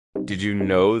Did you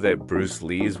know that Bruce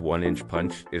Lee's one-inch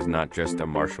punch is not just a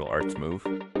martial arts move?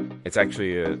 It's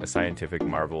actually a scientific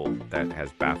marvel that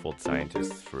has baffled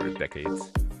scientists for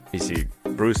decades. You see,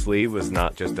 Bruce Lee was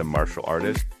not just a martial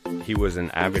artist, he was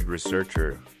an avid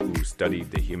researcher who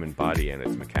studied the human body and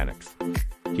its mechanics.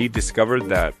 He discovered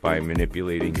that by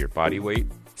manipulating your body weight,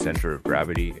 center of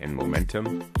gravity, and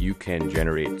momentum, you can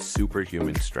generate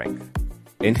superhuman strength.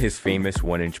 In his famous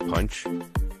one-inch punch,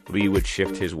 Lee would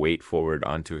shift his weight forward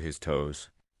onto his toes,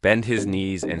 bend his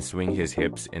knees, and swing his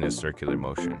hips in a circular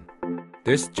motion.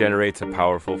 This generates a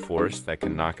powerful force that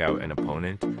can knock out an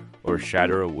opponent or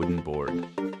shatter a wooden board.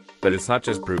 But it's not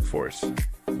just brute force.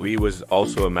 Lee was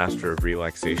also a master of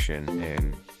relaxation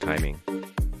and timing.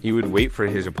 He would wait for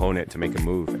his opponent to make a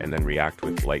move and then react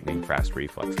with lightning-fast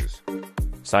reflexes.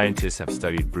 Scientists have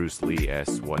studied Bruce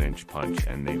Lee's one-inch punch,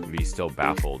 and they'd be still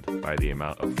baffled by the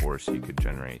amount of force he could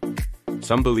generate.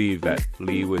 Some believe that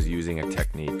Lee was using a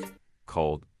technique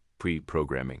called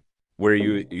pre-programming, where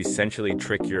you essentially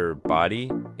trick your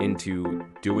body into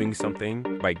doing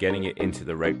something by getting it into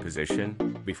the right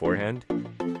position beforehand.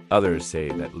 Others say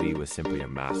that Lee was simply a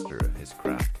master of his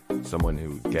craft, someone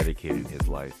who dedicated his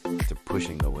life to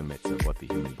pushing the limits of what the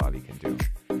human body can do.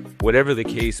 Whatever the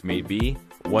case may be,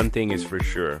 one thing is for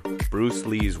sure, Bruce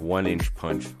Lee's one-inch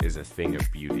punch is a thing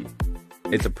of beauty.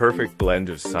 It's a perfect blend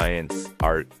of science,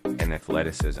 art, and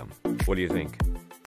athleticism. What do you think?